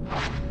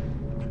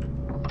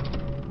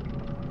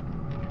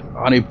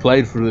 I only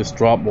played through this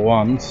drop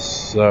once,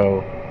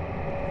 so,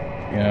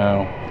 you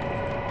know,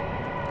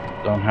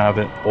 don't have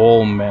it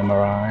all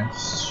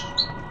memorized.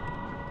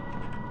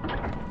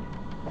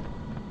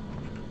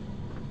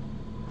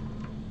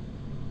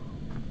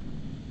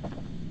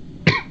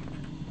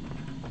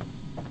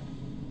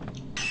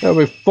 So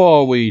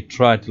before we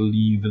try to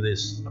leave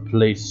this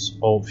place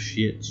of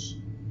shit,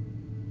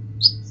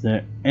 is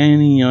there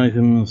any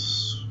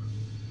items?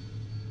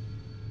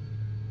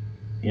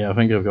 Yeah, I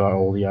think I've got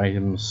all the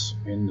items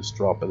in this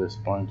drop at this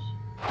point.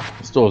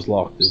 The store's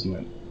locked, isn't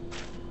it?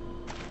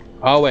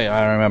 Oh wait,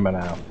 I remember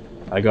now.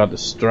 I got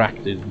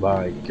distracted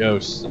by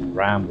ghosts and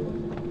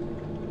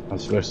rambling. I'm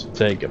supposed to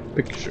take a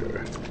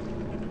picture.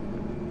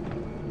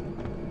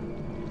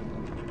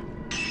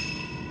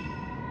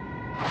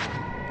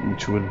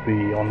 Which would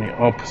be on the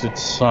opposite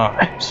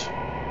side.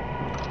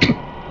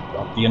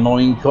 Got the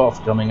annoying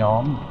cough coming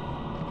on.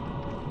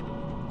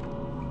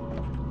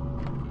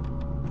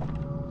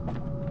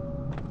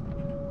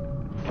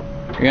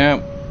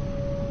 Yeah.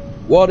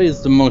 What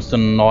is the most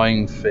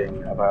annoying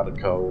thing about a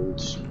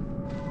cold?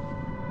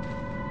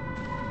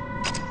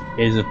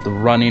 Is it the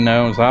runny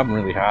nose? I haven't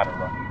really had a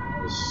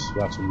runny nose.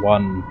 That's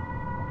one.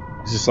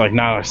 It's just like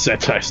now I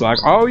said that, it's like,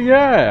 oh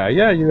yeah,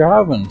 you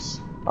haven't.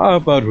 How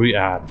about we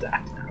add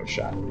that now,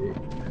 shall we?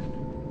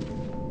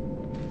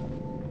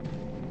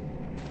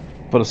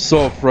 But a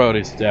sore throat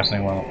is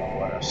definitely one of the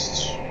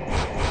worst.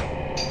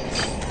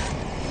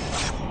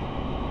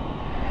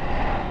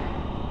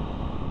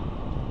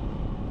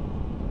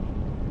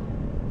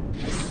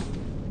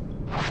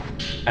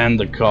 And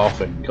the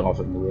coughing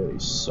really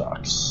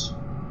sucks.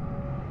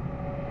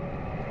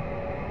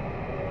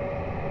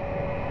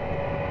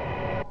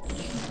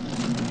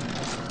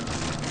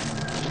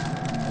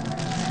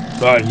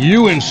 But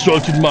you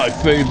insulted my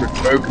favorite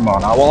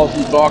Pokemon. I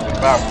wasn't talking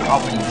about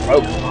coughing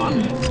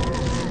Pokemon.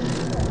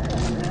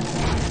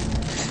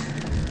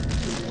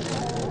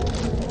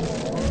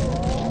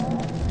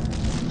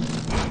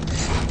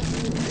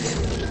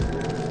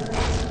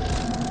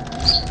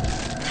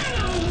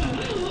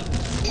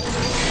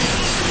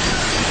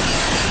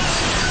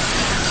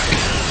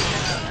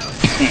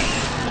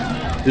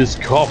 This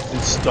cough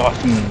is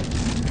starting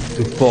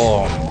to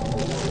form.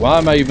 Why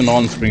am I even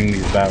on screen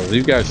these battles?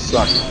 These guys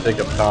suck. Pick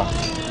up top.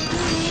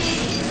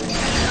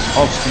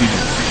 Off speed.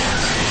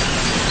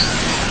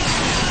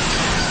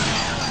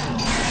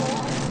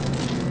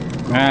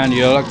 Man,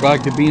 you look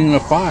like you're being in a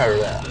fire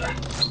there.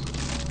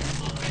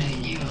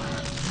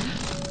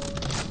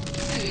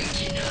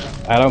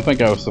 I don't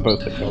think I was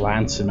supposed to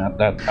glance him at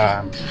that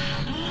time.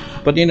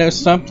 But you know,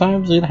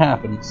 sometimes it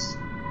happens.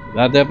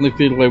 I definitely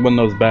feel like one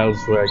of those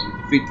battles where you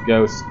defeat the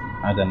ghost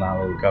and then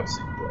a little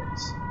cutscene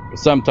plays. But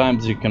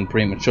sometimes you can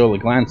prematurely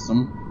glance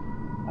them,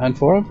 and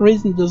for whatever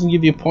reason it doesn't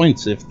give you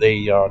points if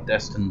they are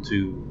destined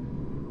to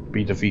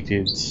be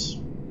defeated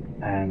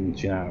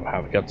and, you know,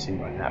 have a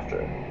cutscene right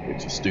after,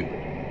 which is stupid.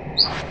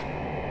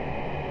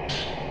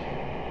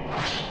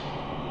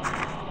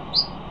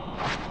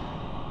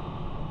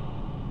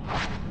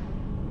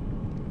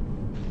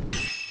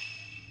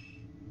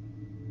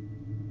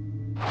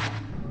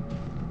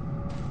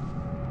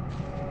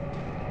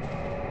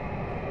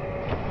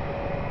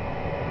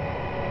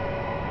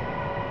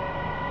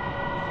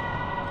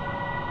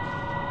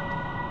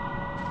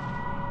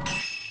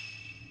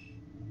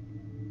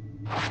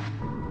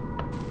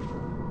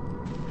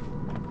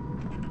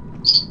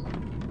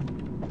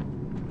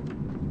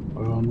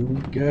 On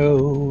we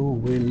go,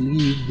 we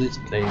leave this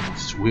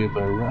place with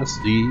a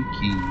rusty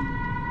key.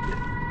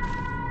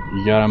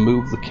 You gotta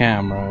move the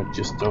camera,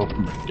 just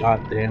open the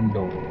goddamn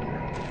door.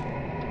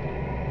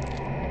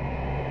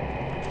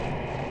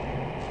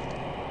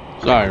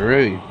 Sorry,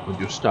 really, but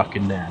you're stuck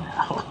in there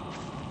now.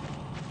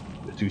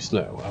 You're too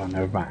slow. Oh,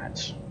 never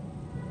mind.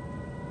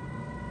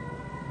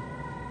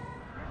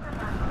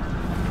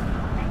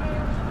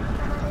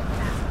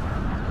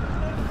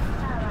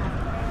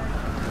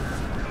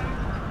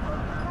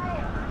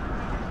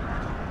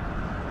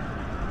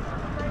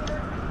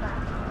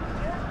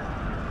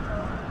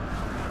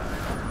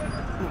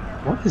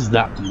 What is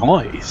that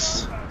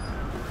noise?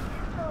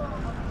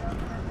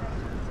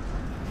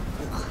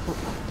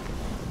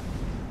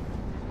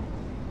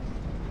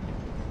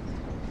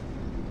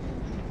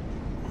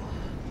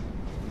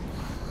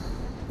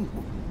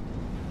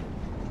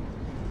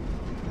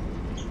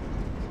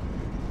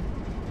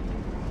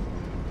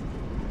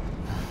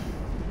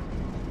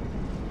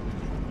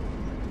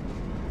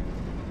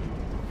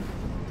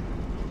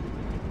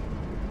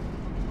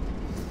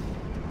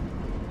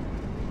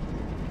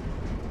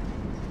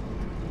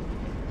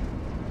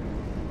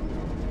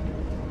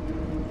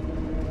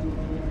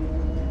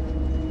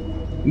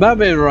 That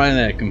bit right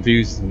there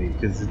confuses me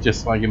because it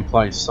just like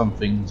implies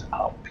something's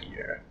up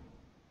here,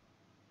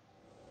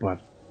 but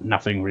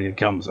nothing really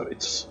comes of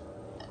it.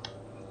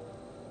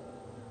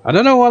 I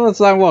don't know what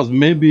that was.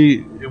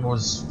 Maybe it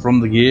was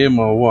from the game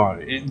or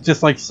what. It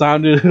just like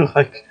sounded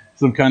like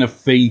some kind of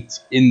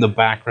faint in the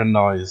background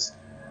noise,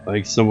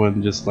 like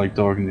someone just like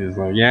talking to us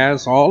like,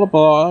 "Yes, all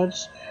aboard,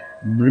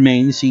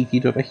 remain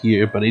seated over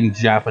here," but in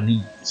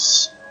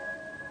Japanese.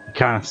 It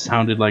kind of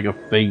sounded like a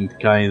faint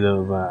kind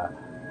of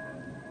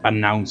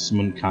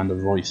announcement kind of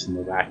voice in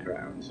the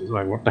background. So it's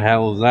like, what the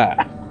hell is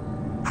that?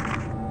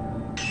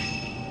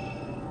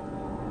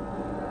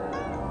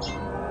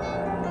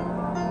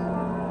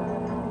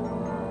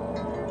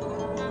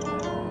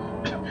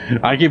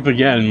 I keep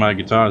forgetting my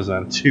guitar's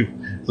out too.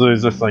 So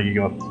it's just like you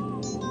go.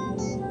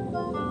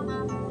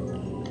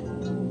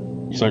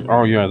 It's like,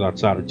 oh yeah,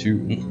 that's out of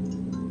tune.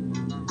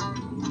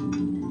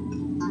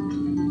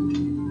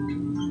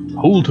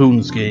 Whole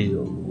tone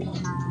scale.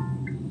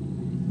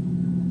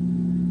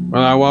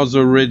 Well, I was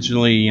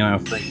originally, you know,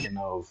 thinking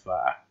of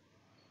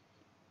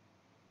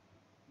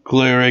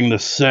clearing the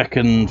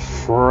second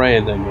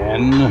fret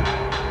again,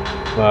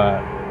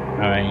 but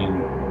I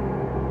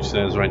mean, it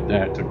says right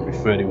there it took me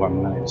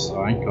 31 minutes,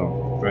 so I ain't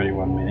got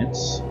 31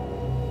 minutes.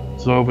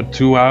 So over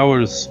 2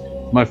 hours,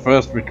 my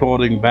first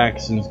recording back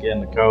since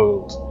getting the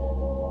code.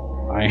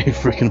 I ain't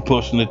freaking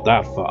pushing it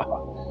that far.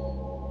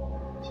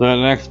 So the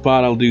next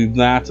part I'll do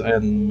that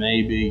and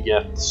maybe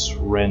get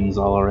Ren's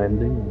other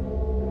ending.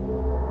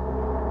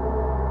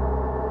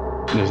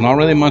 There's not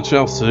really much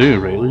else to do,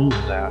 really.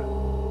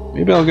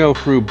 Maybe I'll go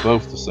through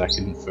both the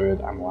second, third,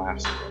 and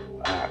last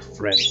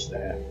threads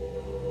there.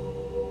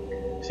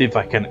 See if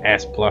I can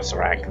S+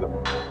 rank them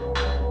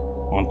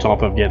on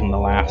top of getting the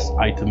last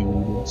item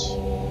needed.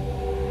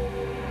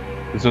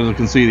 Because as you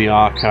can see, the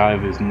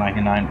archive is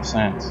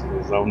 99%.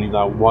 There's only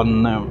that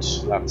one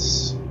note.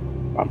 That's,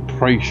 I'm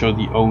pretty sure,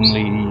 the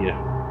only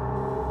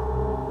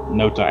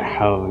note I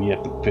have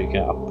yet to pick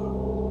up.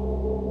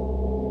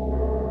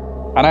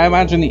 And I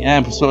imagine the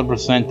episode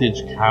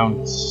percentage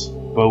counts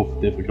both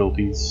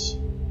difficulties,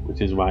 which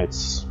is why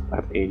it's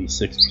at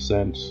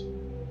 86%.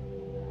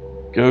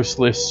 Ghost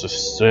lists are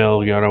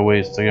still got a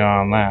ways to go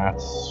on that.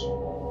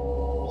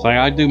 So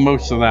I do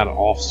most of that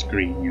off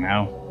screen, you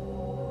know.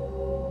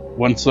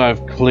 Once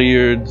I've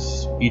cleared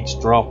each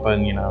drop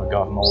and, you know,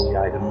 gotten all the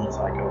items,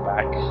 I go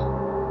back.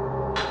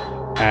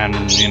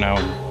 And, you know,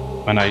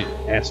 when I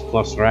S+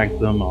 rank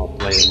them, I'll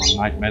play them on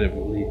Nightmare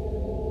difficulty.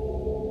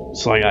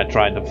 It's like I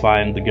tried to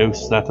find the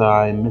ghosts that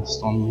I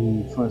missed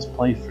on the first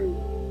playthrough.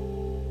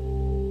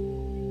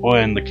 Or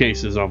in the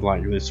cases of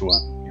like this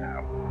one, you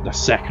know, the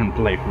second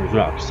playthrough as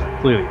well, because I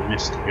clearly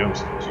missed the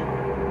ghosts.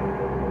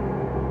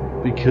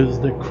 Because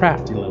they're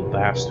crafty little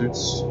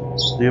bastards.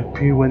 They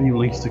appear when you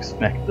least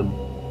expect them.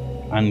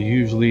 And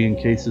usually in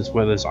cases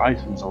where there's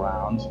items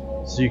around,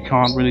 so you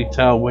can't really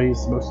tell where you're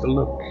supposed to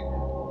look.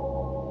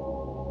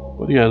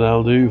 But yeah,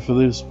 that'll do for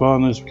this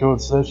part in this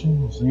record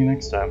session. See you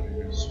next time,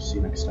 viewers. See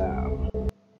you next time.